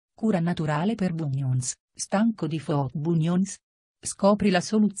cura naturale per bunions, stanco di foot bunions? Scopri la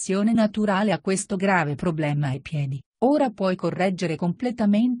soluzione naturale a questo grave problema ai piedi. Ora puoi correggere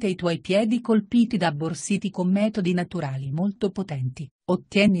completamente i tuoi piedi colpiti da borsiti con metodi naturali molto potenti.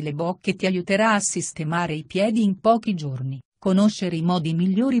 Ottieni le bocche ti aiuterà a sistemare i piedi in pochi giorni. Conoscere i modi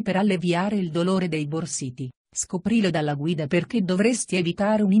migliori per alleviare il dolore dei borsiti. Scoprilo dalla guida perché dovresti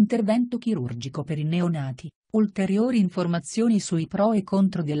evitare un intervento chirurgico per i neonati. Ulteriori informazioni sui pro e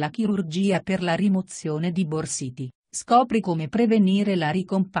contro della chirurgia per la rimozione di borsiti. Scopri come prevenire la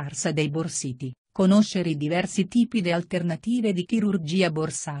ricomparsa dei borsiti. Conoscere i diversi tipi di alternative di chirurgia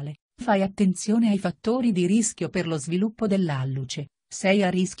borsale. Fai attenzione ai fattori di rischio per lo sviluppo dell'alluce. Sei a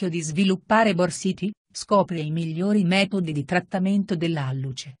rischio di sviluppare borsiti? Scopri i migliori metodi di trattamento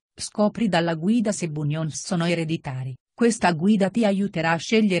dell'alluce. Scopri dalla guida se bunions sono ereditari. Questa guida ti aiuterà a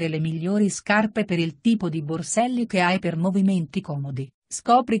scegliere le migliori scarpe per il tipo di borselli che hai per movimenti comodi.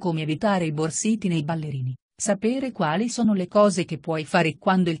 Scopri come evitare i borsiti nei ballerini. Sapere quali sono le cose che puoi fare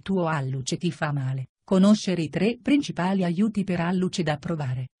quando il tuo alluce ti fa male. Conoscere i 3 principali aiuti per alluce da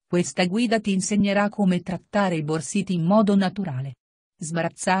provare. Questa guida ti insegnerà come trattare i borsiti in modo naturale.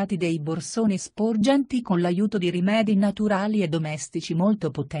 Sbarazzati dei borsoni sporgenti con l'aiuto di rimedi naturali e domestici molto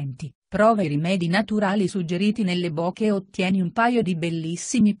potenti. Prova i rimedi naturali suggeriti nelle bocche e ottieni un paio di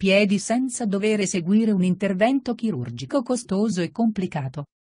bellissimi piedi senza dover eseguire un intervento chirurgico costoso e complicato.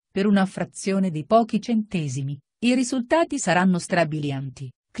 Per una frazione di pochi centesimi, i risultati saranno strabilianti.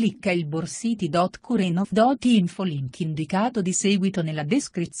 Clicca il borsiti.curano.info link indicato di seguito nella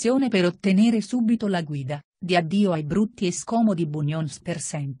descrizione per ottenere subito la guida. Di addio ai brutti e scomodi bunions per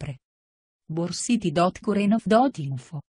sempre. borsiti.curano.info